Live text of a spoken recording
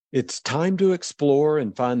It's time to explore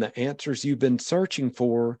and find the answers you've been searching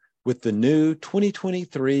for with the new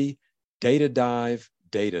 2023 Data Dive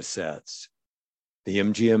datasets. The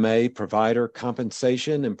MGMA Provider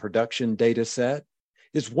Compensation and Production Dataset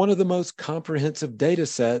is one of the most comprehensive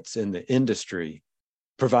datasets in the industry,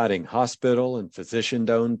 providing hospital and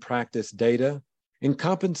physician-owned practice data and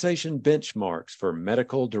compensation benchmarks for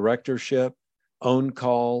medical directorship,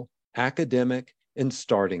 on-call, academic, and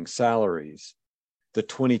starting salaries. The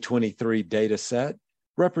 2023 dataset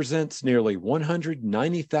represents nearly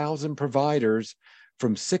 190,000 providers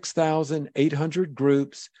from 6,800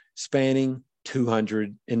 groups spanning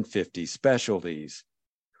 250 specialties.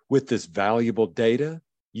 With this valuable data,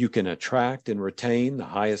 you can attract and retain the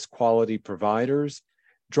highest quality providers,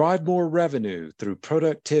 drive more revenue through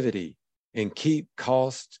productivity, and keep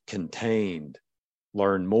costs contained.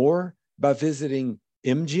 Learn more by visiting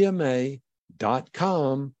mgma.com/datadive.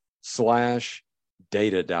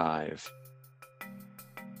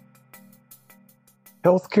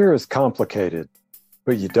 Healthcare is complicated,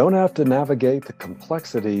 but you don't have to navigate the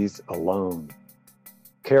complexities alone.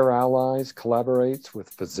 Care Allies collaborates with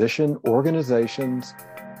physician organizations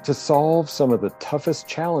to solve some of the toughest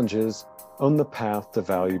challenges on the path to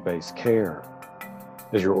value-based care.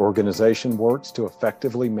 As your organization works to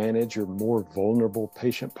effectively manage your more vulnerable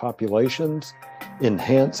patient populations,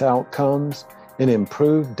 enhance outcomes, and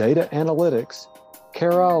improve data analytics,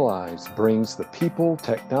 Care Allies brings the people,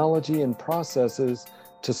 technology, and processes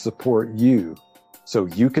to support you so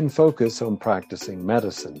you can focus on practicing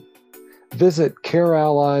medicine. Visit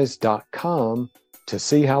careallies.com to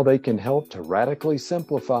see how they can help to radically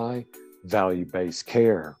simplify value-based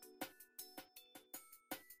care.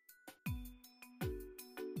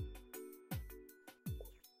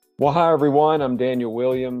 Well, hi, everyone. I'm Daniel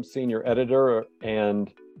Williams, Senior Editor and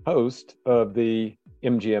host of the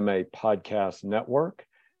MGMA Podcast Network.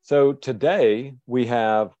 So today we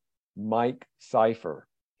have Mike Seifer.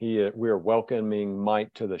 We are welcoming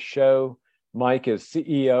Mike to the show. Mike is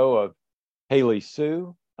CEO of Haley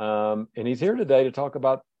Sue, and he's here today to talk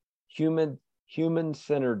about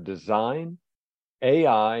human-centered design,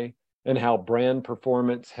 AI, and how brand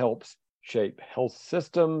performance helps shape health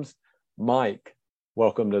systems. Mike,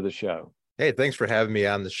 welcome to the show. Hey, thanks for having me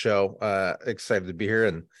on the show. Excited to be here.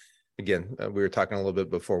 And again, we were talking a little bit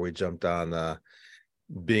before we jumped on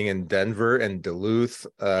being in Denver and Duluth,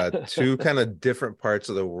 two kind of different parts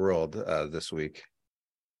of the world this week.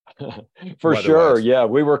 For sure. Yeah,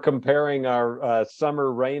 we were comparing our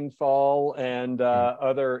summer rainfall and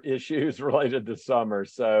other issues related to summer.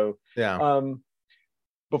 So yeah.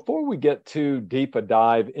 Before we get too deep a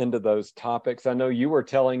dive into those topics, I know you were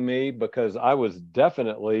telling me, because I was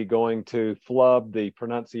definitely going to flub the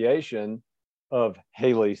pronunciation of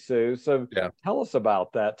Haley Sue. So Tell us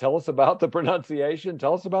about that. Tell us about the pronunciation.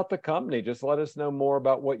 Tell us about the company. Just let us know more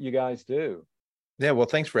about what you guys do. Yeah, well,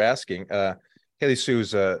 thanks for asking. Haley Sue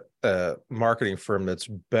is a marketing firm that's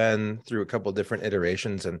been through a couple of different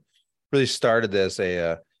iterations and really started as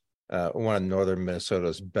one of Northern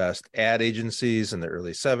Minnesota's best ad agencies in the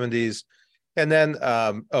early 70s, and then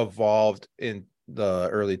evolved in the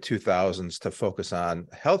early 2000s to focus on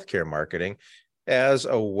healthcare marketing as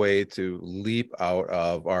a way to leap out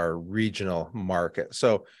of our regional market.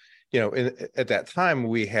 So, at that time,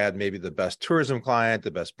 we had maybe the best tourism client, the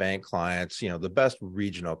best bank clients, the best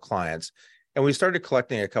regional clients. And we started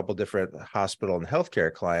collecting a couple different hospital and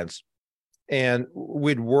healthcare clients. And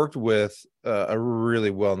we'd worked with a really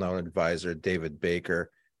well-known advisor, David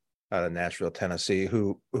Baker, out of Nashville, Tennessee,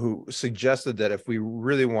 who suggested that if we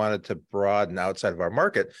really wanted to broaden outside of our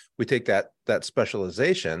market, we take that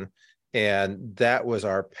specialization. And that was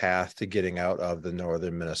our path to getting out of the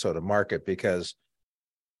Northern Minnesota market, because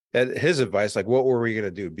at his advice, like, what were we going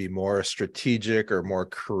to do? Be more strategic or more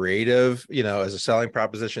creative, as a selling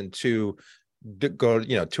proposition to go,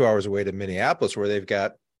 2 hours away to Minneapolis, where they've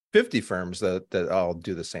got 50 firms that all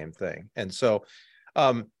do the same thing. And so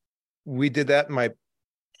we did that. My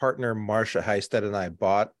partner, Marcia Heisted, and I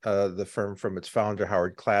bought the firm from its founder,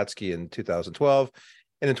 Howard Klatsky, in 2012.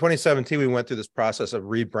 And in 2017, we went through this process of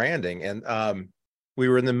rebranding, and we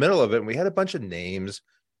were in the middle of it, and we had a bunch of names.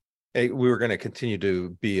 We were going to continue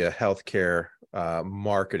to be a healthcare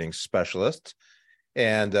marketing specialist.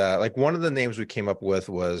 And one of the names we came up with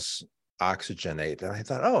was Oxygenate. And I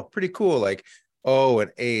thought, oh, pretty cool. Like, oh,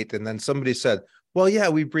 and 8. And then somebody said, well, yeah,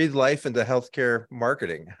 we breathe life into healthcare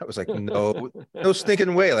marketing. I was like, no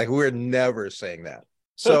stinking way. Like, we're never saying that.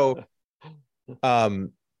 So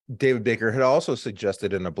David Baker had also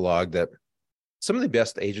suggested in a blog that some of the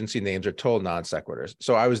best agency names are total non sequiturs.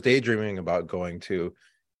 So I was daydreaming about going to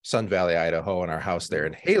Sun Valley, Idaho, and our house there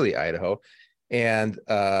in Haley, Idaho. and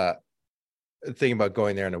thinking about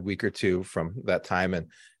going there in a week or two from that time. And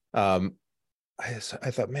I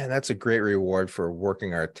thought, man, that's a great reward for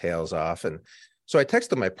working our tails off. And so I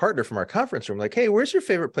texted my partner from our conference room, like, hey, where's your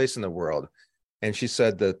favorite place in the world? And she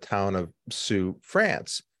said the town of Sceaux,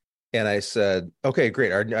 France. And I said, okay,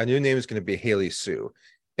 great. Our new name is going to be Haley Sue.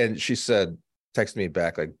 And she said, text me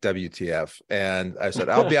back like WTF. And I said,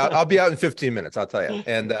 I'll be out in 15 minutes. I'll tell you.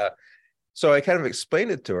 And so I kind of explained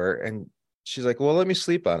it to her, and she's like, well, let me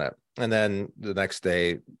sleep on it. And then the next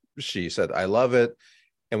day she said, I love it.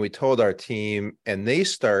 And we told our team, and they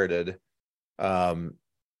started in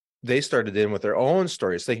with their own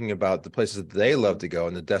stories, thinking about the places that they love to go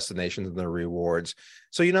and the destinations and the rewards.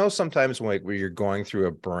 So, sometimes when you're going through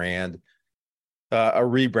a brand, a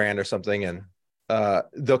rebrand or something, and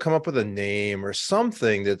they'll come up with a name or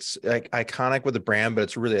something that's like iconic with the brand, but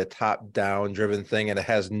it's really a top-down driven thing, and it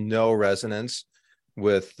has no resonance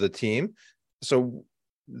with the team. So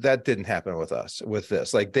that didn't happen with us with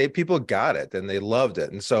this. Like people got it and they loved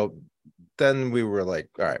it. And so then we were like,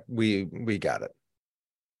 all right, we got it.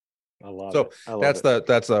 I love so it. I love that's it.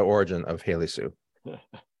 that's the origin of Haley Sue.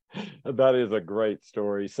 That is a great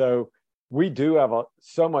story. So we do have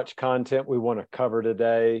so much content we want to cover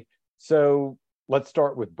today. So let's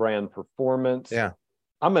start with brand performance. Yeah.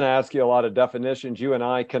 I'm going to ask you a lot of definitions. You and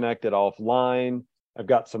I connected offline. I've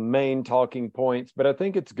got some main talking points, but I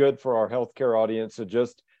think it's good for our healthcare audience to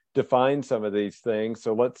just define some of these things.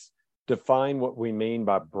 So let's define what we mean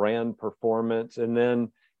by brand performance. And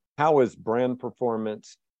then how is brand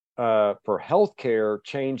performance for healthcare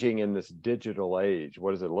changing in this digital age?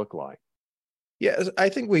 What does it look like? Yeah, I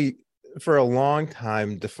think we, for a long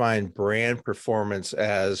time, defined brand performance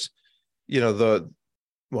as, we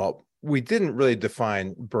didn't really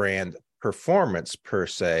define brand performance per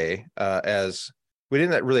se, as we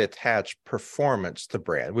didn't really attach performance to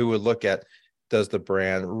brand. We would look at, does the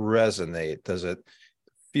brand resonate? Does it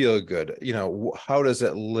feel good? How does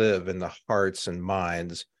it live in the hearts and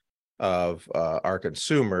minds of our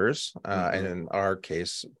consumers, and in our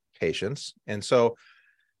case, patients? And so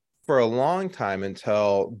for a long time,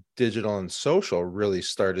 until digital and social really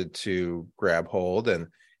started to grab hold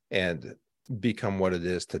and become what it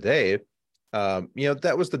is today,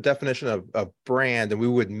 that was the definition of brand. And we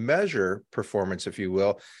would measure performance, if you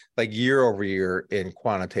will, like year over year in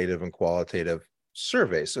quantitative and qualitative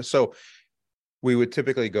surveys. So we would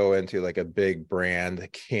typically go into like a big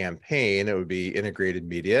brand campaign. It would be integrated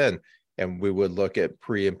media, and we would look at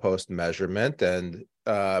pre and post measurement, and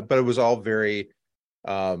but it was all very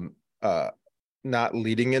not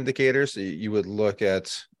leading indicators. You would look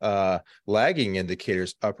at lagging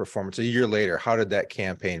indicators of performance. A year later, how did that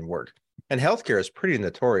campaign work? And healthcare is pretty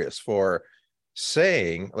notorious for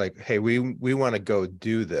saying like, hey, we want to go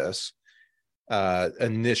do this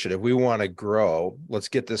initiative. We want to grow. Let's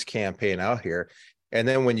get this campaign out here. And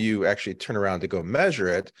then when you actually turn around to go measure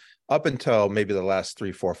it, up until maybe the last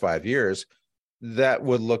 3, 4, 5 years, that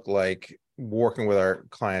would look like working with our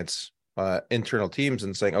clients' internal teams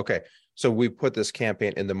and saying, okay, so we put this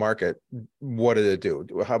campaign in the market. What did it do?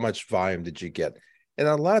 How much volume did you get? And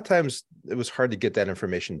a lot of times it was hard to get that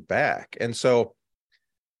information back. And so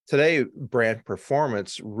today, brand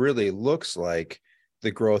performance really looks like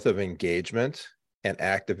the growth of engagement and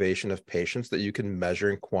activation of patients that you can measure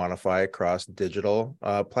and quantify across digital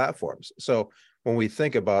platforms. So when we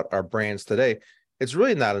think about our brands today, it's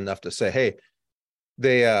really not enough to say, hey,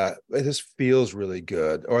 this feels really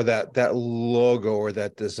good, or that logo or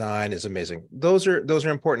that design is amazing. Those are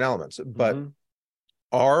important elements, but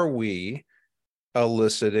are we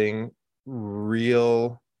eliciting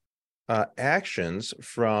real actions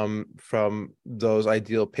from those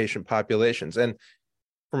ideal patient populations? And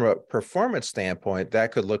from a performance standpoint,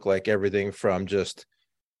 that could look like everything from just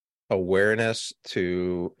awareness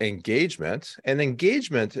to engagement. And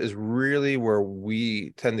engagement is really where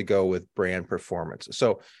we tend to go with brand performance.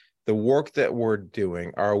 So the work that we're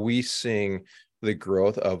doing, are we seeing the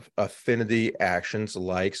growth of affinity actions,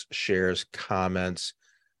 likes, shares, comments,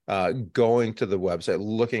 going to the website,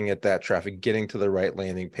 looking at that traffic, getting to the right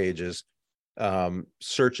landing pages,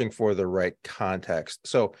 searching for the right context?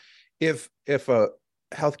 So if a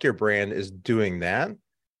healthcare brand is doing that,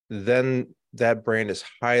 then that brand is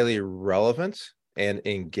highly relevant and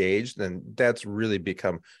engaged, and that's really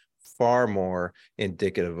become far more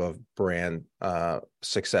indicative of brand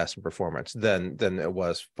success and performance than it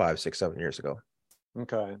was 5, 6, 7 years ago.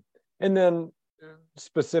 Okay. And then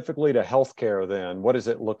specifically to healthcare, then what does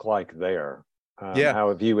it look like there? How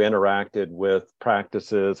have you interacted with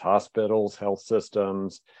practices, hospitals, health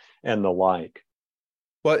systems, and the like?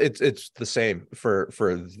 Well, it's the same for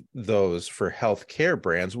those, for healthcare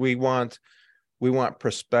brands. We want we want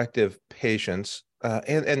prospective patients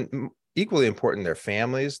and equally important, their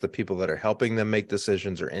families, the people that are helping them make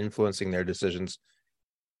decisions or influencing their decisions,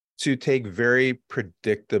 to take very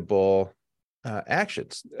predictable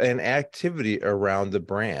actions and activity around the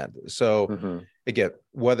brand. So again,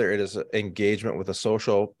 whether it is engagement with a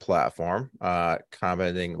social platform,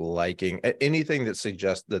 commenting, liking, anything that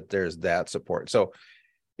suggests that there's that support. So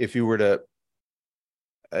if you were to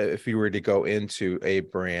go into a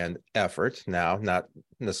brand effort now, not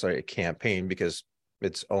necessarily a campaign because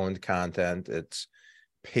it's owned content, it's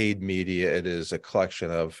paid media, it is a collection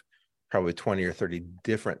of probably 20 or 30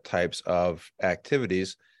 different types of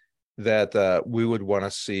activities that we would want to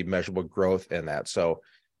see measurable growth in that. So,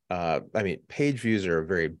 I mean, page views are a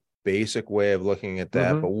very basic way of looking at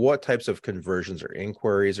that, but what types of conversions or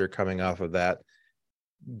inquiries are coming off of that?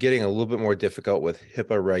 Getting a little bit more difficult with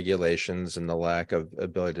HIPAA regulations and the lack of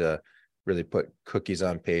ability to really put cookies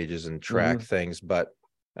on pages and track things, but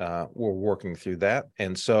we're working through that.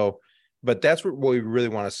 And so, but that's what we really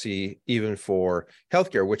want to see even for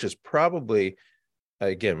healthcare, which is probably,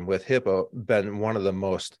 again, with HIPAA, been one of the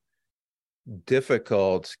most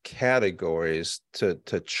difficult categories to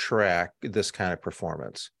track this kind of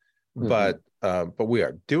performance. But we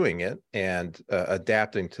are doing it and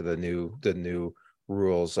adapting to the new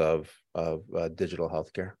rules of digital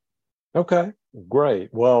healthcare. Okay, great.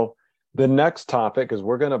 Well, the next topic, because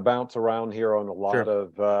we're going to bounce around here on a lot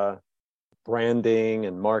of branding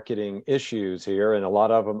and marketing issues here, and a lot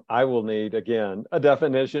of them I will need, again, a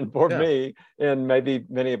definition for me and maybe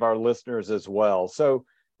many of our listeners as well. So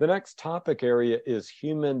the next topic area is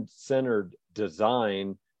human-centered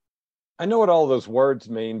design. I know what all those words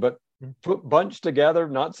mean, but bunched together,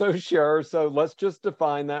 not so sure. So let's just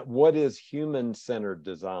define that. What is human-centered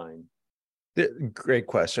design? Great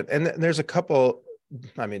question. And there's a couple,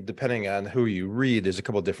 I mean, depending on who you read, there's a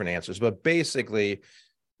couple different answers, but basically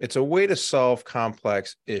it's a way to solve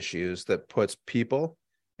complex issues that puts people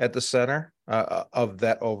at the center of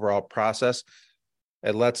that overall process.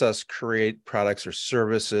 It lets us create products or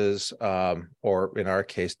services, or in our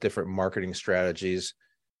case, different marketing strategies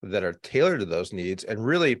that are tailored to those needs. And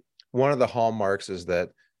really, one of the hallmarks is that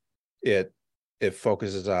it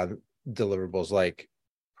focuses on deliverables like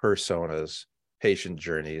personas, patient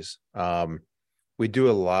journeys. We do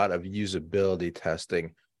a lot of usability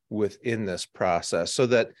testing within this process so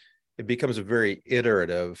that it becomes a very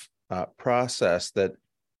iterative process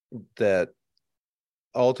that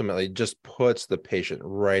ultimately just puts the patient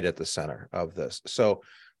right at the center of this. So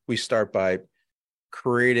we start by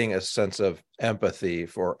creating a sense of empathy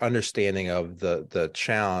for understanding of the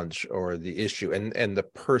challenge or the issue and the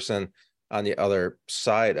person on the other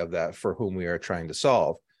side of that for whom we are trying to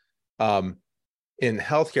solve. In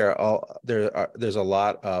healthcare, there's a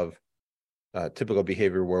lot of typical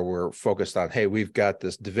behavior where we're focused on, hey, we've got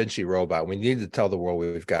this Da Vinci robot. We need to tell the world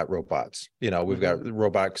we've got robots. We've got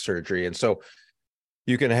robotic surgery. And so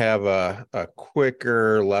you can have a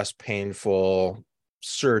quicker, less painful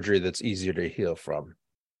surgery that's easier to heal from.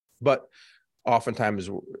 But oftentimes,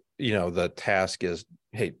 the task is,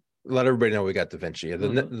 hey, let everybody know we got Da Vinci,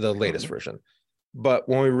 the latest version. But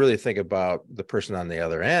when we really think about the person on the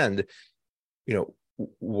other end,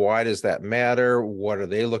 why does that matter? What are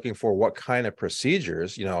they looking for? What kind of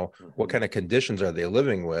procedures, what kind of conditions are they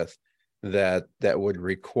living with that would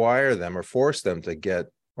require them or force them to get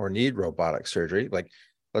or need robotic surgery? Like,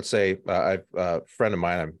 let's say I've a friend of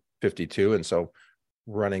mine, I'm 52. And so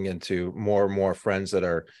running into more and more friends that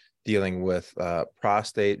are dealing with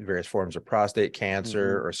various forms of prostate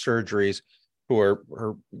cancer or surgeries who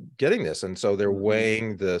are getting this. And so they're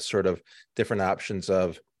weighing the sort of different options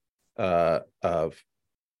of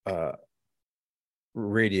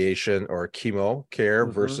radiation or chemo care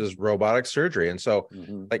versus robotic surgery. And so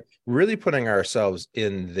like really putting ourselves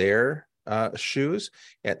in their shoes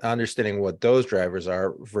and understanding what those drivers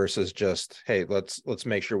are versus just, hey, let's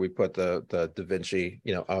make sure we put the Da Vinci,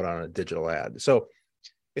 out on a digital ad. So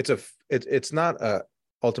it's not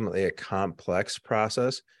ultimately a complex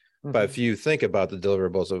process, but if you think about the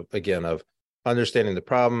deliverables of understanding the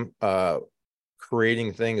problem,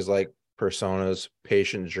 creating things like personas,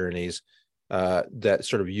 patient journeys, that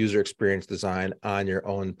sort of user experience design on your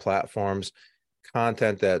own platforms,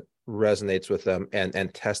 content that resonates with them,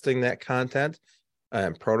 and testing that content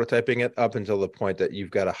and prototyping it up until the point that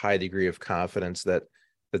you've got a high degree of confidence that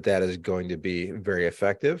is going to be very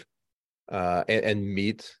effective and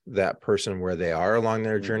meet that person where they are along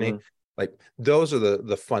their journey. Like those are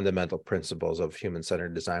the fundamental principles of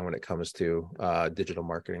human-centered design when it comes to digital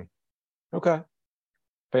marketing. Okay.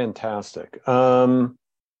 Fantastic.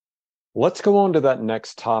 Let's go on to that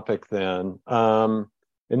next topic then.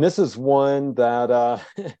 And this is one that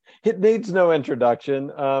it needs no introduction.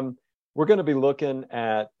 We're going to be looking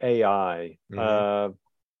at AI.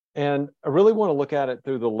 And I really want to look at it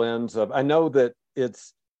through the lens of, I know that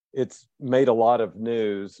it's made a lot of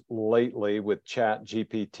news lately with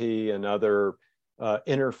ChatGPT and other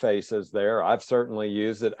interfaces there. I've certainly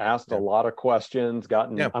used it, asked a lot of questions,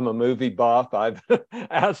 I'm a movie buff. I've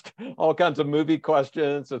asked all kinds of movie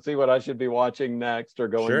questions to see what I should be watching next or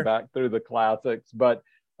going back through the classics. But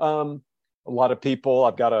a lot of people,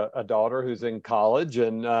 I've got a daughter who's in college,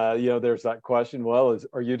 and there's that question, well,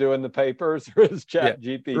 are you doing the papers, or is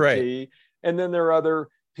ChatGPT? And then there are other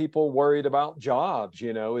people worried about jobs.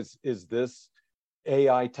 Is this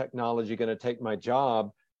AI technology going to take my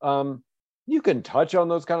job? You can touch on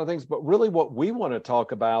those kind of things, but really what we want to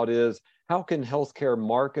talk about is, how can healthcare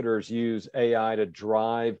marketers use AI to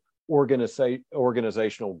drive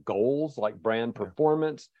organizational goals like brand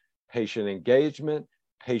performance, patient engagement,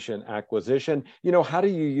 patient acquisition? How do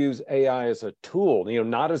you use AI as a tool,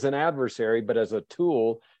 not as an adversary, but as a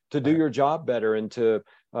tool to do your job better and to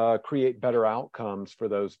create better outcomes for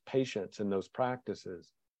those patients and those practices?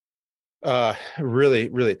 Really,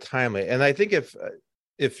 really timely. And I think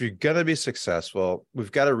if you're going to be successful,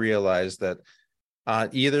 we've got to realize that on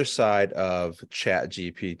either side of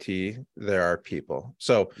ChatGPT, there are people.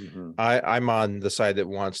 So I'm on the side that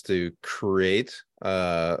wants to create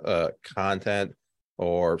content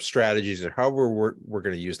or strategies, or however we're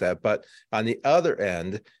going to use that. But on the other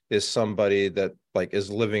end is somebody that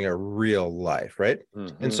is living a real life, right?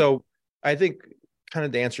 And so I think, kind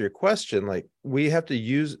of to answer your question, we have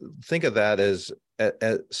to think of that as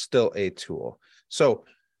still a tool. So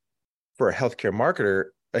for a healthcare marketer,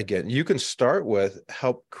 again, you can start with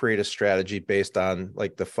help create a strategy based on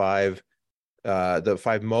the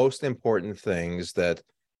five most important things that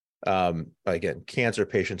again, cancer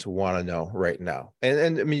patients want to know right now.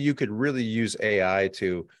 And I mean, you could really use AI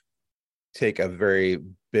to take a very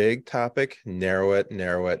big topic, narrow it.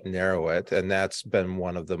 And that's been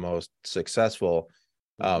one of the most successful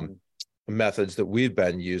methods that we've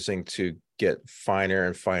been using to get finer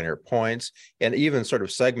and finer points, and even sort of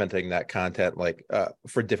segmenting that content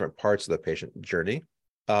for different parts of the patient journey.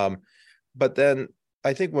 But then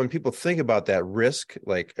I think when people think about that risk,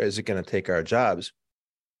 is it going to take our jobs?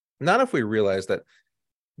 Not if we realize that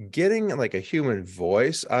getting a human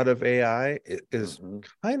voice out of AI is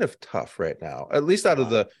kind of tough right now, at least out of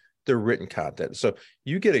the written content. So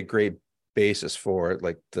you get a great basis for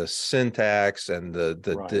it, the syntax and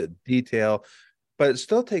the detail, but it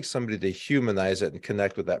still takes somebody to humanize it and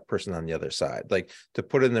connect with that person on the other side, to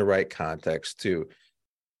put in the right context, to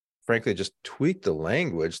frankly just tweak the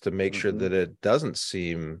language to make sure that it doesn't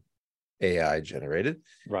seem AI generated.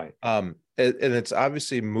 And it's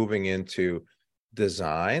obviously moving into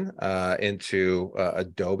design, into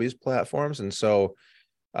Adobe's platforms. And so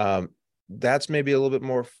that's maybe a little bit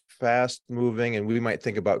more fast moving, and we might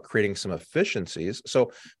think about creating some efficiencies.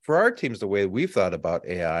 So for our teams, the way we've thought about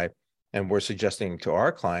AI, and we're suggesting to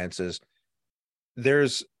our clients, is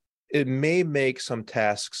it may make some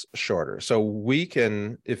tasks shorter. So we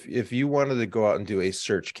can, if you wanted to go out and do a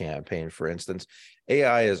search campaign, for instance,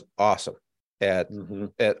 AI is awesome at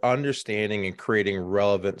understanding and creating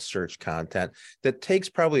relevant search content that takes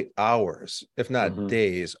probably hours, if not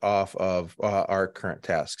days, off of our current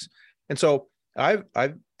tasks. And so I've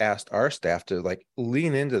asked our staff to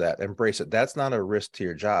lean into that, embrace it. That's not a risk to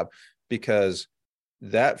your job, because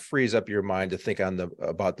that frees up your mind to think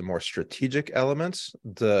about the more strategic elements,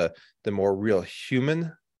 the more real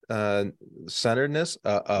human centeredness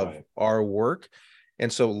of our work.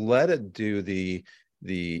 And so let it do the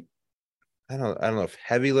I don't know if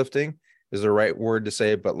heavy lifting is the right word to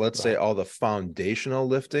say, but let's say all the foundational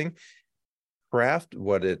lifting, craft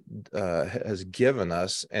what it has given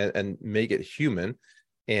us and make it human,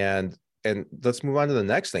 and let's move on to the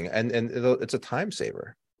next thing. And it's a time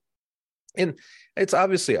saver. And it's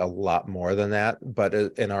obviously a lot more than that, but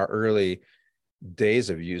in our early days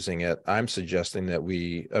of using it, I'm suggesting that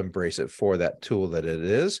we embrace it for that tool that it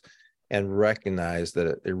is, and recognize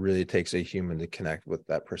that it really takes a human to connect with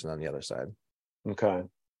that person on the other side. Okay.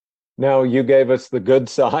 Now you gave us the good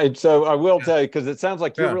side. So I will tell you, because it sounds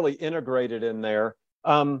like you're really integrated in there.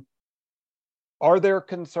 Are there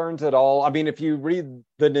concerns at all? I mean, if you read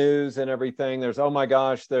the news and everything, there's, oh my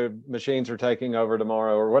gosh, the machines are taking over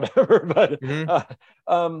tomorrow or whatever. But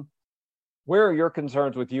where are your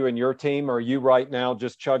concerns with you and your team? Are you right now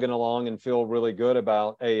just chugging along and feel really good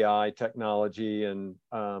about AI technology? And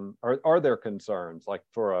are there concerns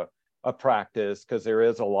for a practice? Because there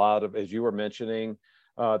is a lot of, as you were mentioning,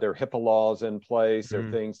 There are HIPAA laws in place. There are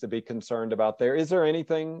Mhm. things to be concerned about there. Is there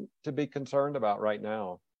anything to be concerned about right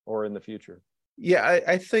now or in the future? Yeah,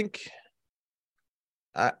 I think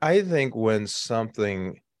when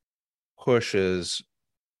something pushes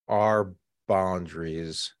our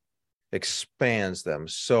boundaries, expands them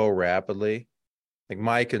so rapidly, like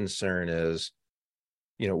my concern is,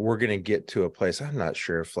 we're going to get to a place. I'm not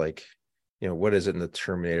sure if what is it in the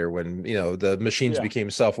Terminator when, the machines Yeah, became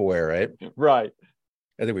self-aware, right? right.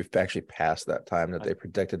 I think we've actually passed that time that I, they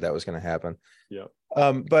predicted that was going to happen. yeah,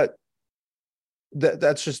 But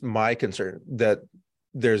that's just my concern, that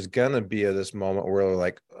there's going to be this moment where we're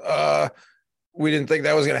like, we didn't think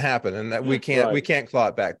that was going to happen, and that we right. can't claw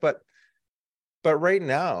it back. But right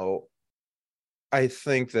now, I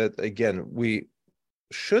think that, again, we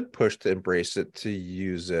should push to embrace it, to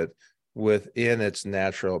use it within its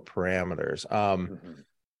natural parameters. Mhm.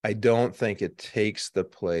 I don't think it takes the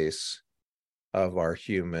place of our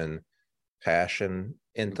human passion,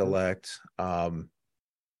 Mhm. intellect,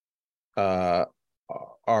 uh,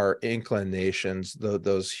 our inclinations,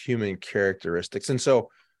 those human characteristics. And so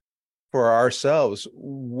for ourselves,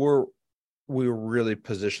 we're really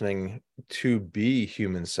positioning to be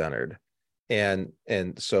human centered. And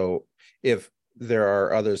so if there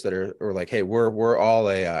are others that are like, hey, we're all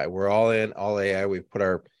AI, we're all in all AI, we've put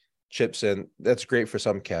our chips in, that's great for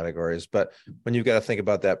some categories. But when you've got to think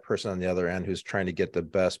about that person on the other end who's trying to get the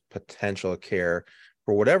best potential care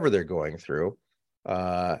for whatever they're going through,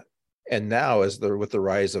 and now with the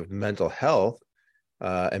rise of mental health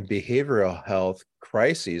and behavioral health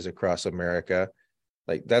crises across America,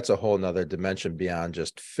 like that's a whole nother dimension beyond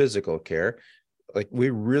just physical care. Like we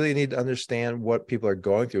really need to understand what people are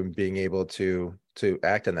going through and being able to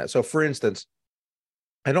act on that. So for instance,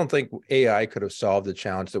 I don't think AI could have solved the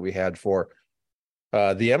challenge that we had for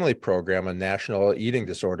the Emily program, a national eating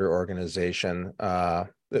disorder organization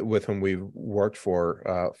with whom we've worked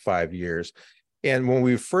for 5 years. And when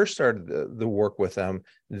we first started the work with them,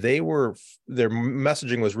 their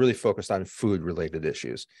messaging was really focused on food related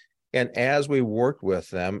issues. And as we worked with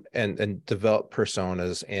them and developed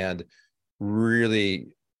personas and really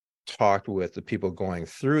talked with the people going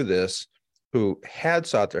through this who had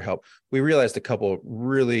sought their help, we realized a couple of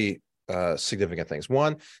really significant things.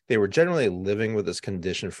 One, they were generally living with this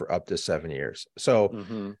condition for up to 7 years. So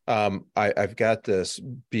Mhm. I've got this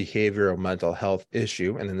behavioral mental health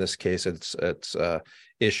issue, and in this case, it's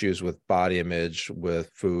issues with body image, with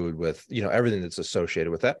food, with everything that's associated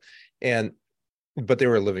with that. But they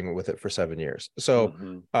were living with it for 7 years. So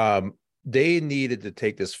Mhm. they needed to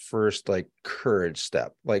take this first courage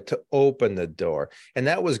step, to open the door, and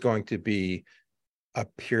that was going to be a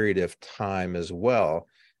period of time as well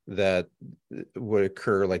that would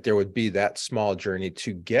occur. Like there would be that small journey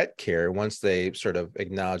to get care once they sort of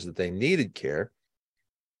acknowledged that they needed care.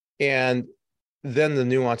 And then the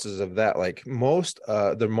nuances of that, like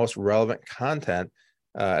the most relevant content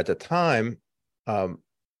at the time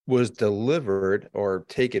was delivered or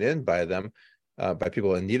taken in by them, by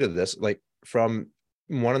people in need of this, like from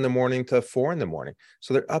 1 in the morning to 4 in the morning.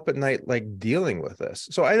 So they're up at night, like dealing with this.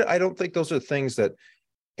 So I don't think those are things that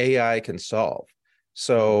AI can solve.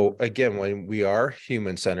 So Mhm. again, when we are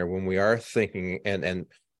human centered, when we are thinking and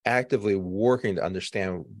actively working to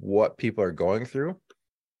understand what people are going through,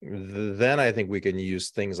 then I think we can use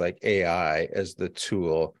things like AI as the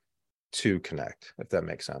tool to connect, if that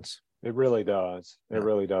makes sense. It really does. It Yeah.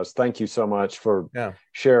 really does. Thank you so much for Yeah.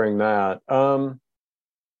 sharing that.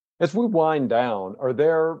 As we wind down, are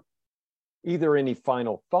there either any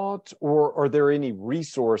final thoughts or are there any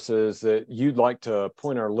resources that you'd like to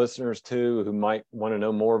point our listeners to who might want to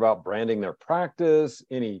know more about branding their practice?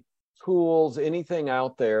 Any tools, anything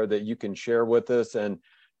out there that you can share with us? And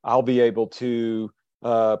I'll be able to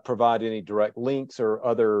provide any direct links or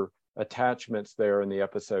other attachments there in the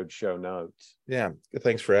episode show notes. Yeah.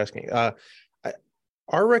 Thanks for asking. I,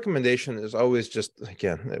 our recommendation is always just,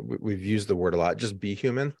 again, we've used the word a lot, just be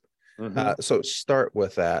human. Mm-hmm. So start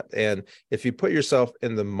with that. And if you put yourself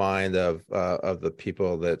in the mind of the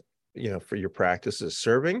people that, for your practice is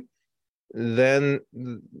serving, then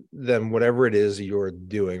whatever it is you're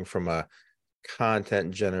doing from a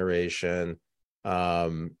content generation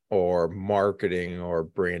or marketing or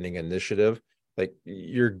branding initiative, like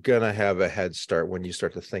you're gonna have a head start when you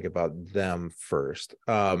start to think about them first.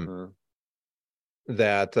 Mm-hmm.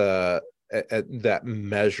 That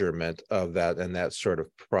measurement of that and that sort of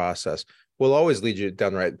process will always lead you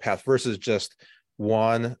down the right path versus just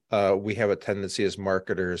one. We have a tendency as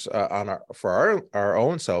marketers for our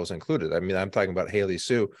own selves included. I mean, I'm talking about Haley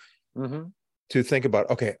Sue, Mm-hmm. to think about,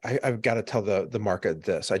 okay, I've got to tell the market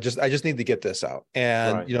this. I just need to get this out.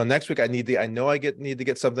 And Right. next week I need to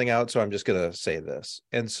get something out. So I'm just gonna say this.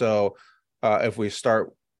 And so if we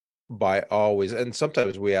start by always, and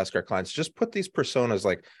sometimes we ask our clients, just put these personas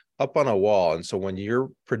like up on a wall. And so when you're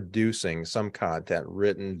producing some content,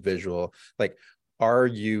 written, visual, like, are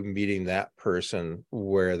you meeting that person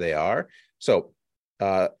where they are? So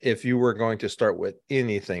if you were going to start with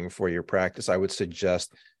anything for your practice, I would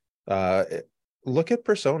suggest look at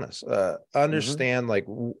personas, understand like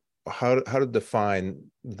how to define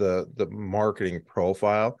the marketing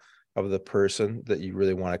profile of the person that you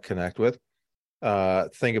really want to connect with.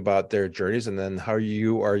 Think about their journeys, and then how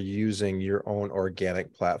you are using your own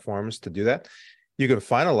organic platforms to do that. You can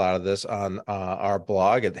find a lot of this on our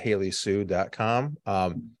blog at HaleySue.com.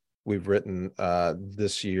 We've written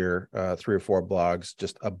this year 3 or 4 blogs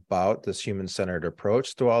just about this human-centered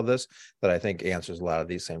approach to all this that I think answers a lot of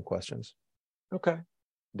these same questions. Okay,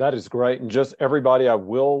 that is great. And just everybody, I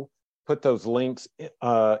will put those links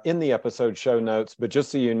in the episode show notes, but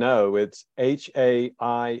just so you know, it's Hailey,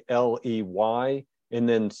 and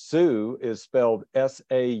then Sue is spelled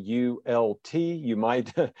Sault. You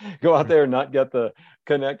might go out there and not get the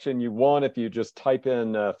connection you want if you just type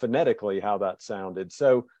in phonetically how that sounded.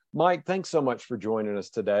 So Mike, thanks so much for joining us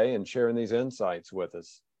today and sharing these insights with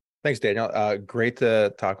us. Thanks, Daniel. Great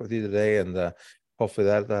to talk with you today, and hopefully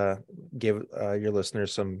that gave your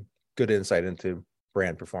listeners some good insight into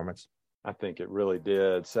brand performance. I think it really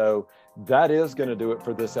did. So that is going to do it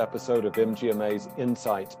for this episode of MGMA's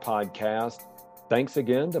Insights podcast. Thanks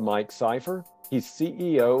again to Mike Seifer. He's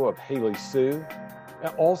CEO of Hailey Sue.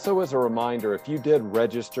 Also, as a reminder, if you did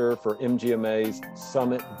register for MGMA's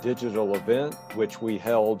Summit Digital event, which we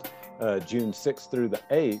held June 6th through the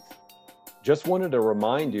 8th, just wanted to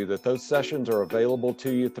remind you that those sessions are available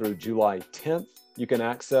to you through July 10th. You can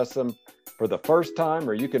access them for the first time,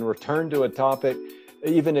 or you can return to a topic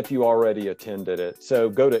even if you already attended it. So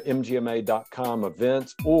go to mgma.com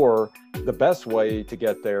events, or the best way to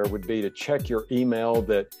get there would be to check your email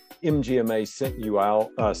that MGMA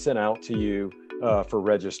sent out to you for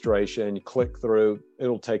registration. You click through,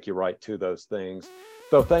 it'll take you right to those things.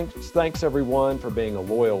 So thanks everyone for being a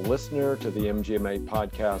loyal listener to the MGMA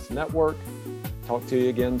Podcast Network. Talk to you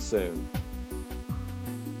again soon.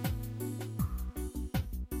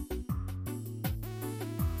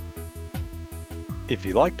 If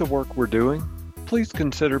you like the work we're doing, please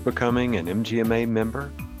consider becoming an MGMA member.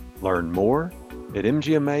 Learn more at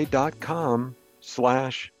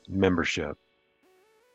mgma.com/membership.